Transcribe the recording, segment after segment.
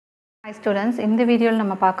Hi students, in the video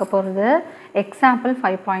நம்ம பார்க்க போறது example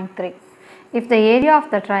 5.3. If the area of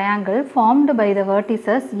the triangle formed by the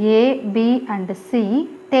vertices A, B and C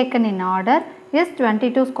taken in order is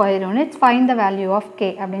 22 square units, find the value of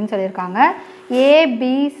K அப்படினு சொல்லிருக்காங்க. A,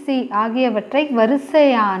 B, C ஆகியவற்றை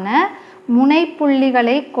வரிசையான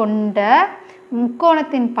முனைப்புள்ளிகளை கொண்ட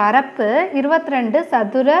முக்கோணத்தின் பரப்பு 22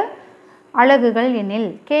 சதுர அலகுகள்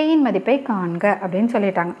எனில் K இன் மதிப்பை காண்க அப்படினு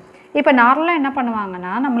சொல்லிட்டாங்க. இப்போ நார்மலாக என்ன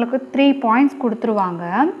பண்ணுவாங்கன்னா நம்மளுக்கு 3 பாயிண்ட்ஸ் கொடுத்துருவாங்க,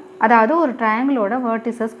 அதாவது ஒரு ட்ரையாங்கிளோட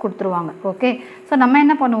வெர்டிசஸ் கொடுத்துருவாங்க. ஓகே, ஸோ நம்ம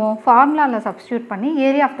என்ன பண்ணுவோம், ஃபார்முலாவில் சப்ஸ்டியூட் பண்ணி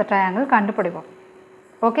ஏரியா ஆஃப் த ட்ரையாங்கிள் கண்டுபிடிப்போம்.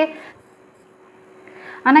 ஓகே,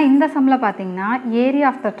 ஆனால் இந்த சம்மில் பார்த்தீங்கன்னா ஏரியா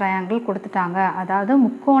ஆஃப் த ட்ரையாங்கிள் கொடுத்துட்டாங்க, அதாவது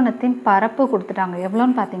முக்கோணத்தின் பரப்பு கொடுத்துட்டாங்க.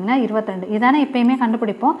 எவ்வளோன்னு பார்த்தீங்கன்னா 22. இதானே எப்பயுமே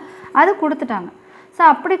கண்டுபிடிப்போம், அது கொடுத்துட்டாங்க. ஸோ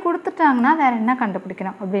அப்படி கொடுத்துட்டாங்கன்னா வேறு என்ன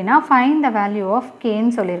கண்டுபிடிக்கணும் அப்படின்னா ஃபைண்ட் த வேல்யூ ஆஃப்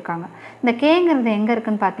கேன்னு சொல்லியிருக்காங்க. இந்த கேங்கிறது எங்கே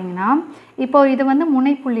இருக்குதுன்னு பார்த்தீங்கன்னா, இப்போது இது வந்து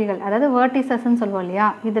முனைப்புள்ளிகள், அதாவது வேர்டிசஸ்ன்னு சொல்லுவோம் இல்லையா.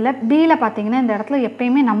 இதில் பியில் பார்த்தீங்கன்னா இந்த இடத்துல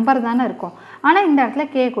எப்பயுமே நம்பர் தானே இருக்கும், ஆனால் இந்த இடத்துல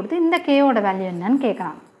கே கொடுத்து இந்த கேயோட வேல்யூ என்னன்னு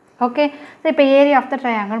கேட்குறாங்க. ஓகே, ஸோ இப்போ ஏரியா ஆஃப் த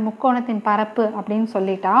ட்ரையாங்கிள் முக்கோணத்தின் பரப்பு அப்படின்னு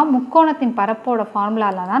சொல்லிட்டா முக்கோணத்தின் பரப்போட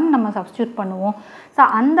ஃபார்முலாவில் தான் நம்ம சப்ஸ்டியூட் பண்ணுவோம். ஸோ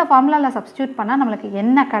அந்த ஃபார்முலாவில் சப்ஸ்டியூட் பண்ணால் நம்மளுக்கு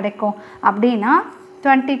என்ன கிடைக்கும் அப்படின்னா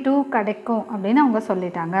 22 கிடைக்கும் அப்படின்னு அவங்க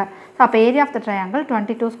சொல்லிட்டாங்க. ஸோ அப்போ area of the triangle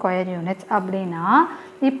 22 square units அப்படின்னா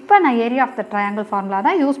இப்போ நான் area of the triangle formula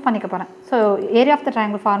தான் யூஸ் பண்ணிக்க போகிறேன். So area of the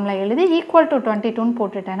triangle formula எழுதி ஈக்குவல் டு 22ன்னு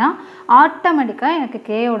போட்டுட்டேன்னா ஆட்டோமேட்டிக்காக எனக்கு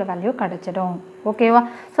கேயோட வேல்யூ கிடச்சிடும். ஓகேவா?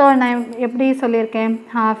 ஸோ நான் எப்படி சொல்லியிருக்கேன்,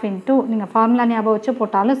 ½ இன்ட்டு நீங்கள் ஃபார்முலா ஞாபகம் வச்சு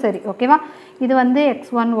போட்டாலும் சரி. ஓகேவா? இது வந்து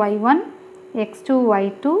x1 y1 x2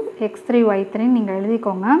 y2 x3 y3 நீங்கள்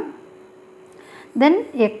எழுதிக்கோங்க. தென்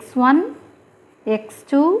x1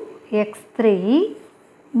 x2 x3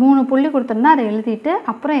 3 புள்ளி கொடுத்துருந்தா அதை எழுதிட்டு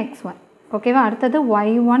அப்புறம் x1. ஓகேவா? அடுத்தது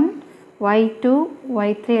y1 y2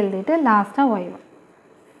 y3 எழுதிட்டு லாஸ்ட்டாக y1.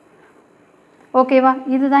 ஓகேவா?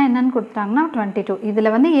 இதுதான் என்னென்னு கொடுத்துட்டாங்கன்னா 22.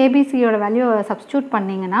 இதில் வந்து ஏபிசியோட வேல்யூ சப்ஸ்டியூட்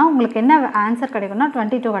பண்ணிங்கன்னா உங்களுக்கு என்ன ஆன்சர் கிடைக்கும்னா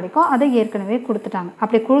 22 கிடைக்கும். அதை ஏற்கனவே கொடுத்துட்டாங்க.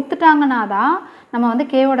 அப்படி கொடுத்துட்டாங்கன்னா தான் நம்ம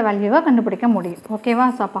வந்து கேவோட வேல்யூவை கண்டுபிடிக்க முடியும். ஓகேவா?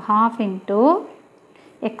 ஸோ அப்போ ½ இன்ட்டு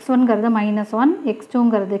x1ங்கிறது -1,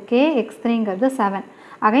 x2ங்கிறது k, x3ங்கிறது 7.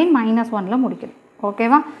 அகைன் -1ல் முடிக்கணும்.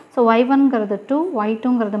 ஓகேவா? ஸோ y1ங்கிறது 2,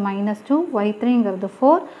 y2ங்கிறது -2, y3ங்கிறது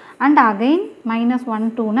 4 அண்ட் அகைன் -1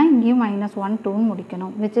 2னா இங்கேயும் -1 2ன்னு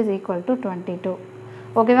முடிக்கணும், விச் இஸ் ஈக்குவல் டு 22.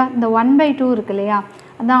 ஓகேவா? இந்த 1/2 இருக்கு இல்லையா,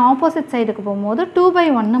 அந்த ஆப்போசிட் சைடுக்கு போகும்போது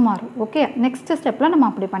 2/1 மாறும். ஓகே, நெக்ஸ்ட் ஸ்டெப்பில் நம்ம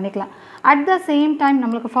அப்படி பண்ணிக்கலாம். அட் த சேம் டைம்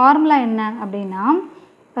நம்மளுக்கு ஃபார்முலா என்ன அப்படின்னா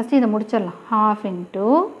ஃபஸ்ட்டு இதை முடிச்சிடலாம். ½ இன்ட்டு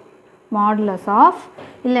மாடுலஸ் ஆஃப்,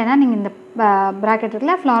 இல்லைன்னா நீங்கள் இந்த ப்ராக்கெட்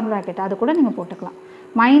இருக்குல்ல ஃப்ளார் ப்ராக்கெட், அது கூட நீங்கள் போட்டுக்கலாம்.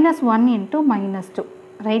 -1 இன்ட்டு -2,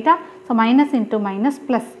 ரைட்டா? So minus into minus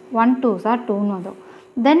plus 1 2s are 2ன்னு வரும்.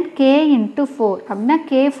 தென் கே இன்ட்டு 4 அப்படின்னா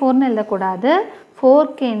K4ன்னு எழுதக்கூடாது,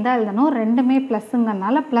 4Kன்னு தான் எழுதணும். ரெண்டுமே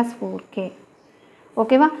ப்ளஸ்ஸுங்கிறனால ப்ளஸ் 4K.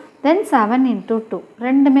 ஓகேவா? தென் 7 இன்ட்டு 2,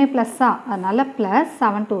 ரெண்டுமே ப்ளஸ்ஸா, அதனால் ப்ளஸ்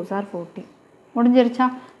 7 2s are 14. முடிஞ்சிருச்சா?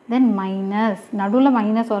 தென் மைனஸ், நடுவில்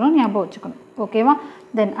மைனஸ் வரும், ஞாபகம் வச்சுக்கணும். ஓகேவா?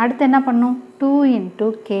 தென் அடுத்து என்ன பண்ணும், 2 இன்ட்டு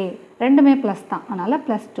கே, ரெண்டுமே ப்ளஸ் தான், அதனால்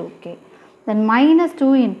plus 2K. Then -2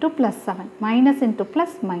 into +7, minus into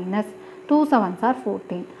plus minus, 2 7s are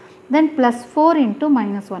 14. Then +4 into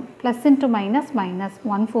 -1, plus into minus minus,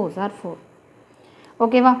 1 4s are 4.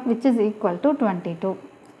 ஓகேவா? Which is equal to 22.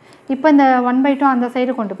 இப்போ இந்த 1/2 அந்த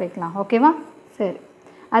சைடு கொண்டு போய்க்கலாம். ஓகேவா? சரி,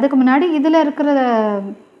 அதுக்கு முன்னாடி இதில் இருக்கிற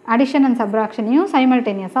அடிஷன் அண்ட் சப்ராக்ஷனையும்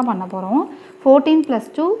சைமல்டேனியஸாக பண்ண போகிறோம். 14 +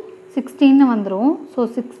 2 16ன்னு வந்துடும். ஸோ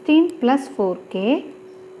 16 + 4K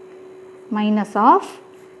மைனஸ் ஆஃப்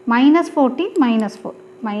 -14 -4,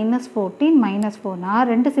 -14 -4னா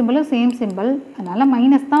ரெண்டு சிம்பிளும் சேம் சிம்பிள், அதனால்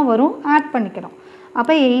மைனஸ் தான் வரும், ஆட் பண்ணிக்கிறோம்.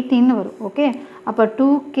 அப்போ 18ன்னு வரும். ஓகே, அப்போ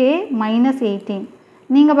 2K -18,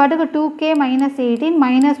 நீங்கள் பாட்டுக்கு 2K -18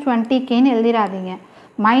 -20Kன்னு எழுதிடாதீங்க.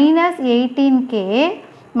 -18K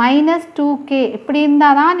 -2K இப்படி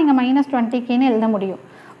இருந்தால் தான் நீங்கள் -20Kன்னு எழுத முடியும்.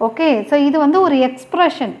 ஓகே, ஸோ இது வந்து ஒரு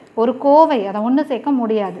எக்ஸ்ப்ரெஷன், ஒரு கோவை, அதை ஒன்றும் சேர்க்க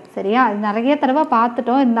முடியாது. சரியா? அது நிறைய தடவை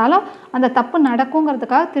பார்த்துட்டோம், இருந்தாலும் அந்த தப்பு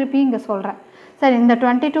நடக்குங்கிறதுக்காக திருப்பி இங்கே சொல்கிறேன். சரி, இந்த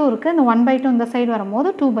 22 இருக்குது, இந்த 1/2 இந்த சைடு வரும்போது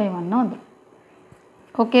 2/1 வந்துடும்.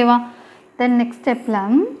 ஓகேவா? தென் நெக்ஸ்ட் ஸ்டெப்பில்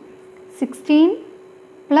 16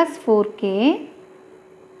 + 4K,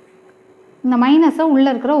 இந்த மைனஸை உள்ளே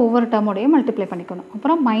இருக்கிற ஒவ்வொரு டேர்மோடையும் மல்டிப்ளை பண்ணிக்கணும்.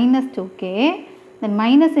 அப்புறம் -2K, தென்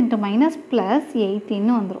மைனஸ் இன்ட்டு மைனஸ் ப்ளஸ்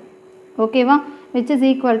 18ன்னு வந்துடும். ஓகேவா? விச் இஸ்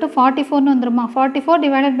ஈக்குவல் டு 44ன்னு வந்துடுமா? 44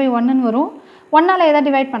 டிவைடட் பை 1ன்னு வரும். 1ஆல் எதை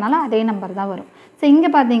டிவைட் பண்ணாலும் அதே நம்பர் தான் வரும். ஸோ இங்கே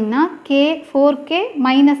பார்த்தீங்கன்னா K 4K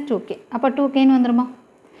 -2K, அப்போ 2Kன்னு வந்துடுமா?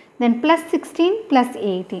 தென் +16 +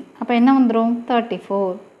 18, அப்போ என்ன வந்துடும்?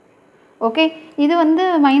 34. ஓகே, இது வந்து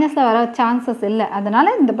மைனஸில் வர சான்சஸ் இல்லை,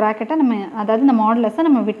 அதனால் இந்த ப்ராக்கெட்டை நம்ம அதாவது இந்த மாடுலஸை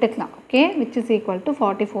நம்ம விட்டுக்கலாம். Okay, which is equal to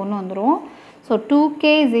 44ன்னு வந்துடும். So 2k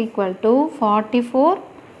is equal to 44,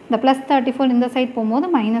 இந்த ப்ளஸ் 34 இந்த சைட் போகும்போது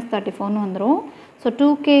மைனஸ் 34ன்னு வந்துடும். So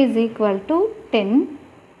 2k is equal to 10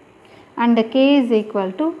 and k is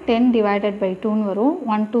equal to 10 divided by 2ன்னு வரும்.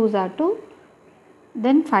 1 2s are 2,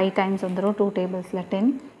 தென் 5 டைம்ஸ் வந்துடும் 2 டேபிள்ஸில்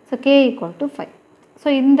 10. So k equal to 5. So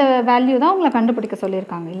இந்த value தான் உங்களை கண்டுபிடிக்க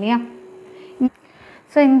சொல்லியிருக்காங்க இல்லையா.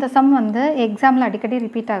 ஸோ இந்த சம் வந்து எக்ஸாமில் அடிக்கடி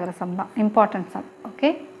ரிப்பீட் ஆகிற சம் தான், important some. Okay,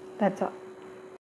 that's all.